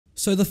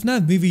So the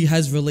FNAF movie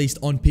has released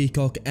on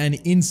Peacock and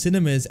in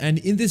cinemas, and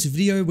in this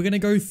video we're going to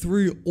go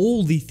through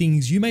all the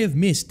things you may have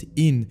missed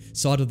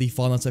inside of the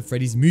Five Nights at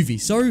Freddy's movie.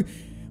 So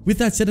with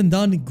that said and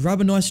done,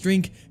 grab a nice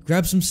drink,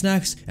 grab some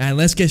snacks, and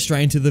let's get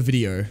straight into the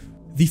video.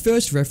 The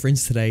first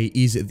reference today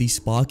is the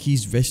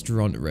Sparky's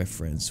restaurant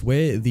reference,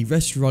 where the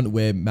restaurant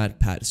where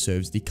MatPat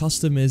serves the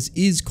customers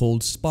is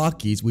called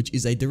Sparky's, which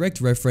is a direct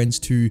reference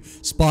to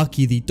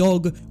Sparky the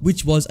dog,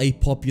 which was a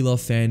popular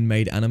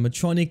fan-made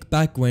animatronic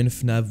back when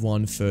FNAF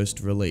 1 first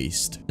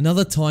released.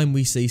 Another time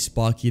we see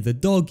Sparky the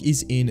dog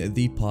is in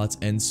the parts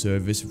and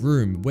service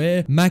room,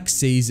 where Max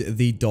sees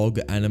the dog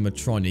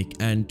animatronic,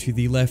 and to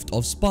the left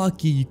of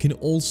Sparky you can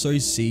also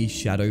see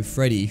Shadow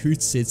Freddy, who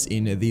sits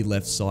in the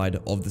left side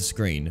of the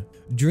screen.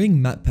 During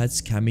MatPat's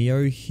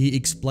cameo, he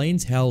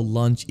explains how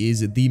lunch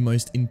is the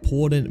most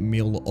important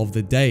meal of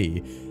the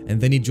day,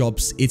 and then he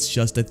drops "It's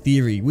just a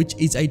theory," which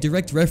is a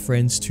direct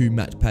reference to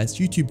MatPat's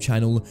YouTube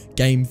channel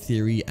Game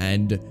Theory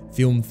and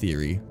Film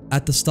Theory.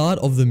 At the start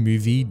of the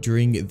movie,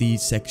 during the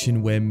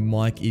section where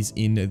Mike is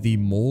in the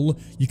mall,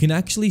 you can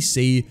actually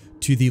see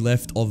to the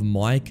left of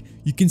Mike,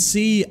 you can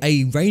see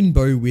a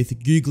rainbow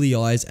with googly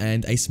eyes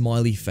and a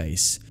smiley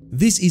face.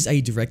 This is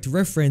a direct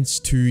reference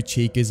to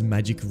Chica's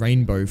magic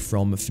rainbow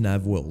from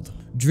FNAF World.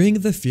 During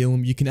the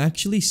film, you can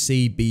actually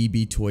see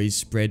BB toys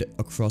spread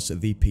across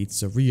the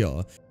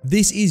pizzeria.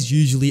 This is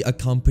usually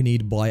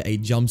accompanied by a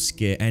jump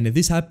scare, and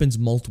this happens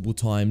multiple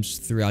times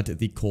throughout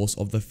the course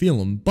of the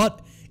film.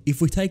 But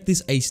if we take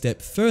this a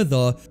step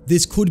further,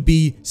 this could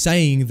be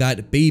saying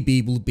that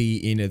BB will be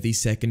in the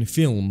second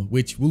film,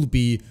 which will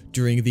be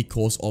during the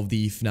course of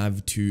the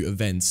FNAF 2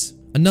 events.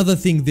 Another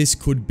thing this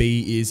could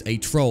be is a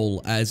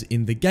troll, as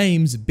in the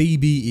games,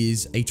 BB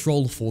is a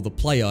troll for the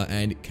player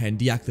and can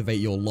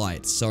deactivate your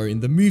lights. So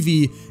in the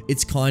movie,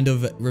 it's kind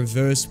of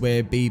reverse,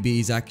 where BB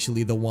is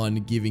actually the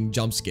one giving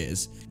jump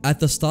scares. At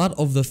the start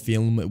of the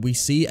film, we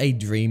see a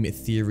dream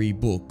theory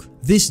book.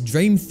 This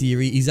dream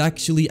theory is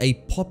actually a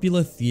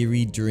popular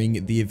theory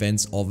during the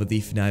events of the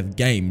FNAF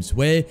games,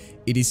 where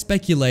it is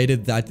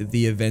speculated that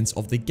the events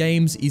of the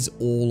games is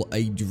all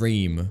a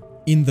dream.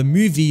 In the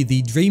movie,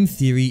 the dream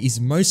theory is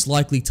most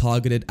likely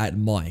targeted at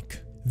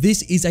Mike.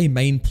 This is a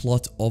main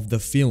plot of the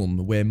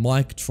film, where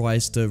Mike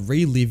tries to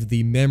relive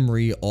the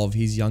memory of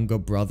his younger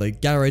brother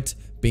Garrett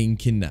being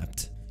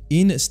kidnapped.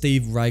 In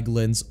Steve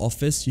Raglan's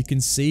office, you can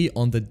see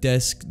on the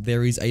desk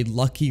there is a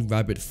lucky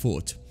rabbit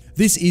foot.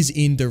 This is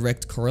in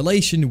direct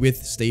correlation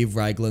with Steve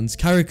Raglan's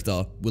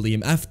character,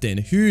 William Afton,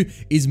 who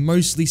is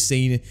mostly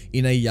seen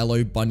in a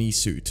yellow bunny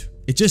suit.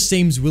 It just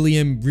seems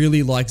William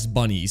really likes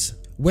bunnies.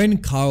 When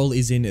Carl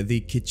is in the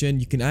kitchen,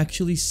 you can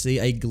actually see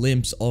a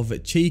glimpse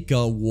of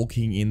Chica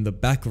walking in the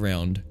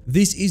background.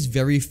 This is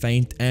very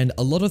faint, and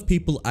a lot of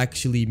people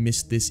actually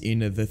missed this in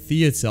the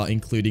theater,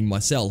 including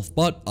myself,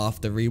 but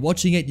after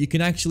rewatching it, you can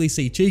actually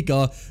see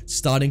Chica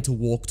starting to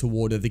walk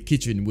toward the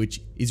kitchen,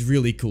 which is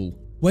really cool.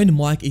 When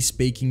Mike is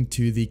speaking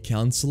to the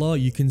counselor,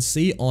 you can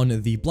see on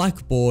the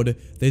blackboard,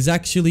 there's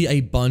actually a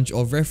bunch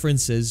of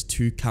references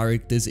to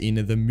characters in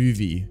the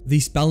movie. The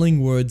spelling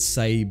words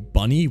say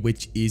bunny,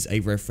 which is a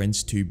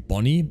reference to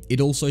Bonnie.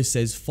 It also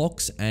says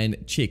fox and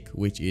chick,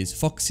 which is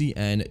Foxy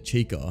and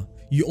Chica.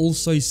 You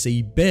also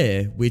see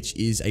bear, which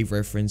is a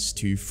reference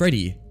to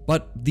Freddy.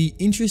 But the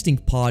interesting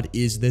part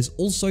is there's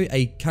also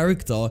a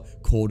character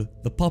called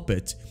the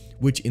Puppet,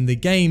 which in the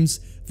games,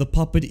 the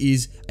puppet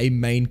is a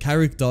main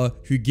character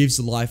who gives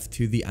life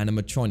to the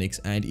animatronics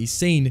and is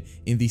seen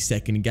in the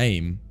second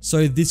game.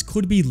 So this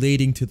could be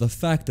leading to the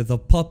fact that the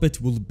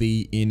puppet will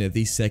be in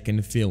the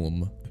second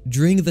film.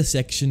 During the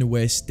section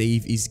where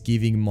Steve is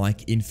giving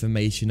Mike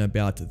information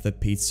about the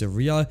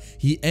pizzeria,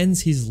 he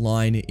ends his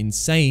line in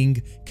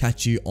saying,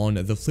 "Catch you on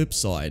the flip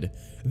side."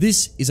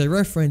 This is a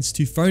reference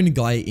to Phone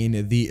Guy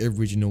in the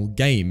original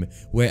game,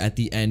 where at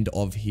the end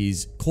of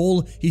his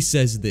call, he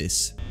says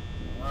this.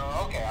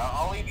 Okay,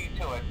 I'll leave you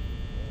to it.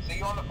 See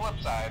you on the flip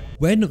side.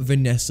 When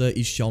Vanessa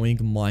is showing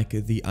Mike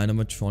the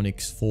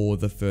animatronics for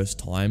the first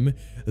time,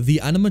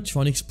 the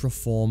animatronics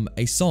perform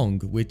a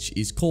song which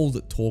is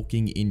called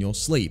Talking in Your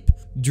Sleep.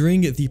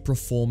 During the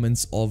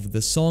performance of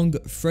the song,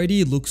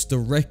 Freddy looks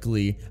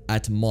directly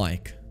at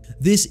Mike.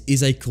 This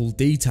is a cool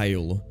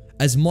detail.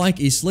 As Mike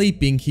is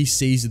sleeping, he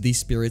sees the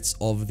spirits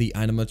of the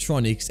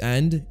animatronics,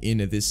 and in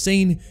this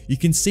scene, you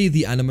can see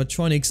the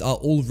animatronics are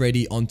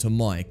already onto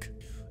Mike.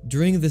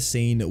 During the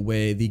scene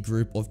where the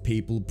group of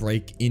people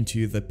break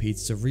into the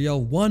pizzeria,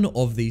 one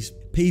of these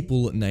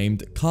people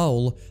named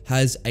Carl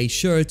has a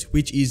shirt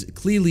which is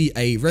clearly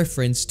a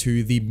reference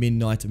to the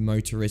Midnight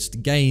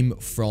Motorist game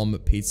from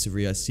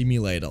Pizzeria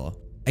Simulator.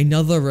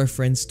 Another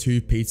reference to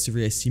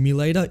Pizzeria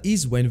Simulator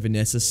is when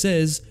Vanessa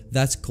says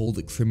that's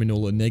called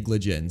criminal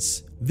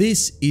negligence.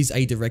 This is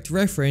a direct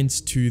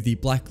reference to the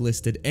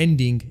blacklisted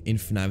ending in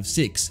FNAF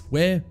 6,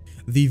 where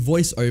the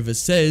voiceover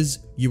says,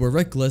 "You were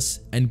reckless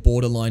and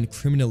borderline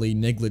criminally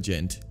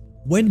negligent."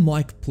 When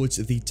Mike puts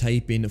the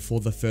tape in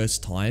for the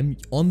first time,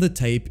 on the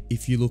tape,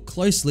 if you look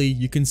closely,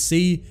 you can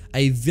see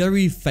a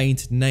very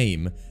faint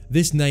name.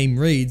 This name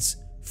reads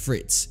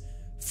Fritz.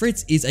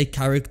 Fritz is a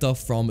character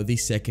from the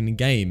second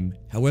game.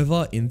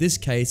 However, in this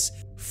case,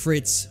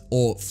 Fritz,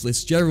 or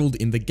Fitzgerald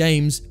in the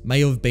games, may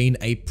have been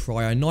a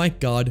prior night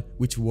guard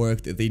which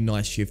worked the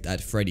night shift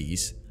at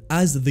Freddy's.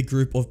 As the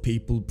group of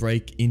people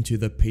break into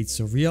the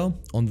pizzeria,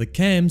 on the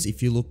cams,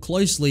 if you look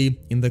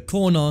closely, in the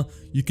corner,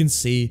 you can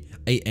see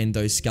a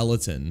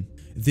endoskeleton.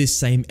 This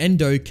same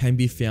endo can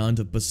be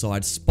found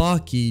beside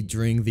Sparky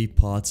during the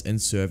parts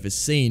and service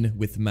scene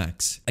with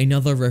Max.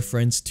 Another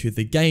reference to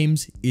the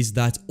games is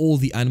that all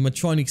the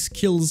animatronics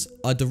kills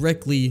are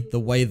directly the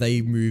way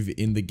they move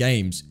in the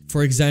games.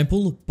 For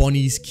example,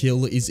 Bonnie's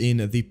kill is in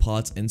the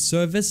parts and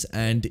service,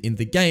 and in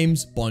the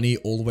games, Bonnie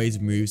always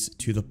moves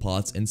to the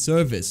parts and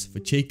service. For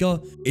Chica,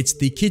 it's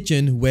the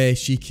kitchen where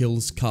she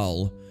kills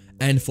Carl.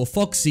 And for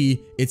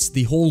Foxy, it's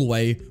the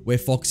hallway where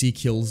Foxy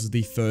kills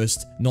the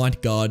first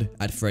night guard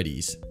at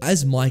Freddy's.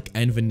 As Mike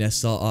and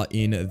Vanessa are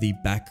in the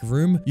back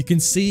room, you can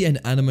see an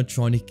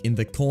animatronic in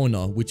the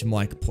corner, which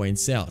Mike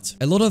points out.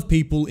 A lot of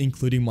people,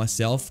 including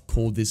myself,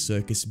 call this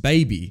Circus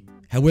Baby.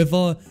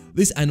 However,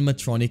 this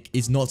animatronic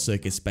is not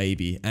Circus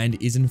Baby and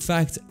is in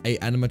fact an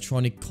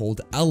animatronic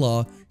called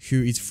Ella,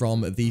 who is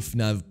from the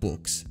FNAF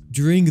books.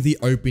 During the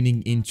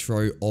opening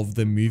intro of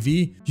the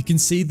movie, you can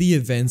see the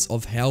events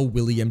of how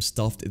William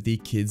stuffed the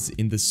kids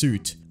in the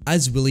suit.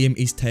 As William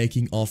is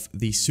taking off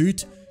the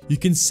suit, you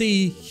can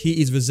see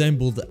he is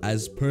resembled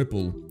as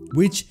Purple,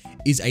 which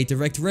is a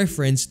direct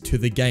reference to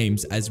the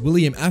games, as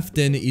William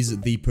Afton is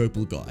the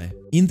purple guy.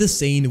 In the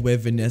scene where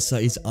Vanessa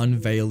is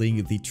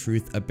unveiling the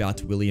truth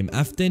about William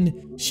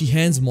Afton, she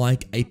hands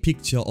Mike a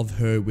picture of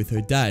her with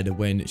her dad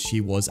when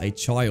she was a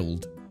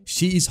child.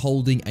 She is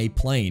holding a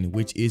plane,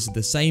 which is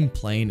the same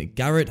plane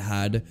Garrett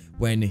had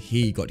when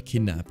he got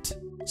kidnapped.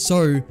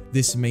 So,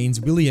 this means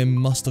William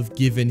must have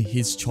given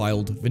his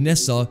child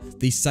Vanessa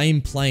the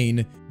same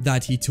plane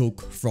that he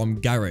took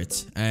from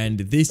Garrett, and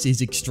this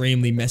is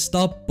extremely messed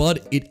up,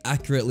 but it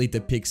accurately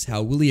depicts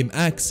how William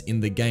acts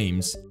in the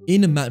games.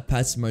 In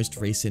MatPat's most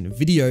recent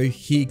video,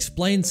 he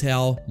explains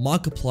how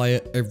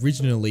Markiplier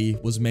originally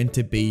was meant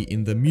to be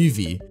in the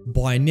movie.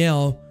 By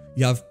now,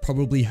 you have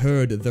probably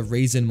heard the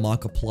reason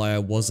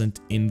Markiplier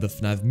wasn't in the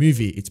FNAF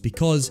movie. It's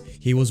because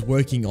he was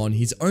working on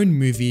his own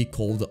movie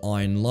called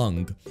Iron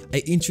Lung.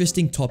 An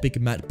interesting topic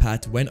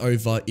MatPat went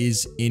over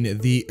is in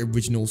the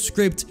original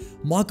script,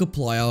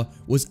 Markiplier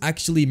was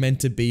actually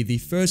meant to be the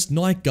first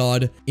night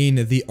guard in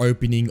the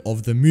opening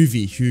of the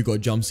movie who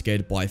got jump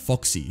scared by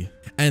Foxy.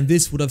 And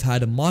this would have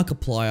had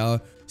Markiplier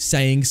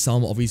saying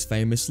some of his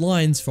famous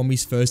lines from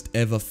his first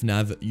ever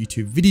FNAF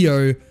YouTube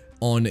video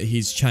on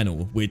his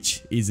channel,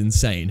 which is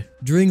insane.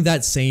 During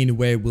that scene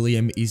where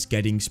William is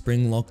getting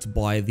spring locked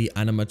by the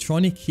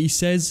animatronic, he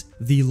says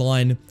the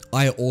line,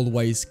 "I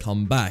always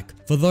come back."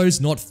 For those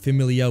not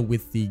familiar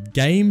with the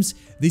games,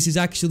 this is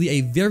actually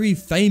a very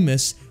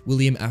famous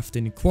William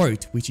Afton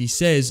quote, which he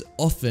says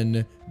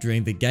often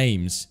during the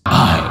games.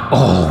 "I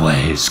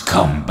always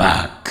come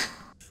back."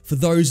 For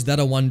those that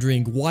are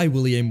wondering why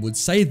William would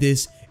say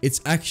this,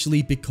 it's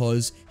actually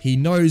because he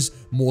knows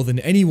more than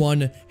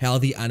anyone how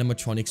the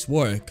animatronics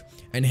work,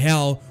 and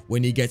how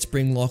when you get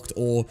spring locked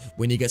or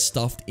when you get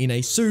stuffed in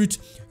a suit,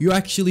 you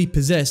actually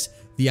possess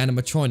the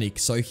animatronic,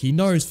 so he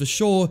knows for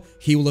sure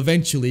he will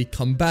eventually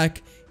come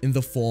back in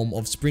the form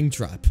of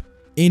Springtrap.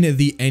 In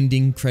the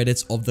ending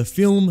credits of the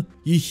film,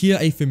 you hear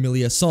a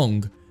familiar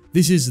song.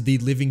 This is the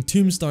Living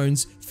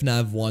Tombstones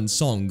FNAF 1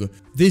 song.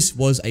 This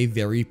was a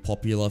very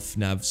popular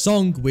FNAF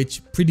song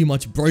which pretty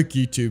much broke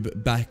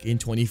YouTube back in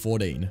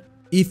 2014.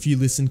 If you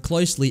listen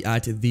closely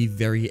at the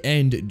very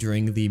end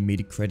during the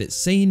mid-credit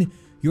scene,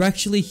 you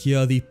actually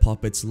hear the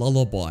puppet's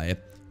lullaby.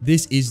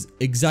 This is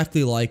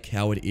exactly like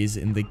how it is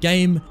in the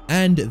game,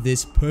 and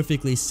this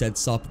perfectly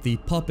sets up the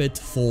puppet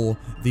for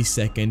the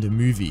second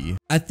movie.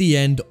 At the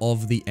end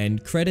of the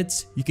end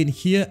credits, you can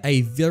hear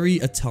a very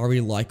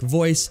Atari-like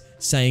voice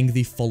saying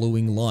the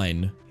following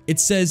line.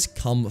 It says,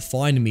 "Come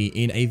find me,"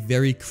 in a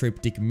very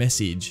cryptic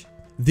message.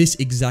 This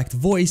exact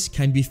voice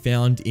can be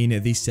found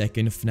in the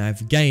second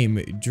FNAF game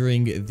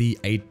during the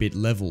 8-bit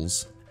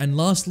levels. And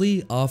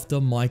lastly,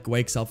 after Mike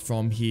wakes up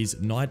from his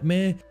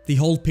nightmare, the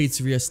whole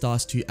pizzeria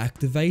starts to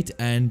activate,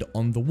 and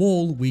on the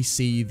wall we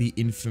see the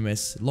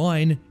infamous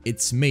line,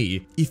 "It's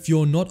me." If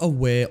you're not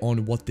aware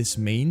on what this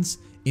means,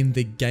 in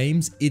the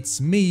games, "It's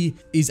me"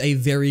 is a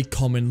very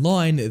common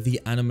line the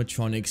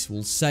animatronics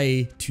will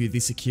say to the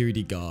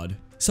security guard.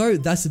 So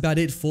that's about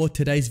it for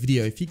today's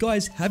video. If you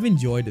guys have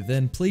enjoyed,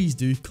 then please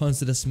do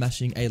consider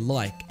smashing a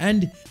like.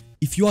 And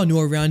if you are new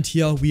around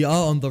here, we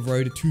are on the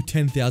road to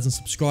 10,000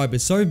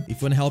 subscribers, so if you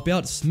want to help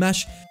out,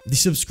 smash the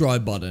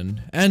subscribe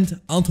button. And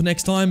until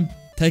next time,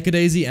 take it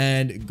easy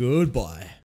and goodbye.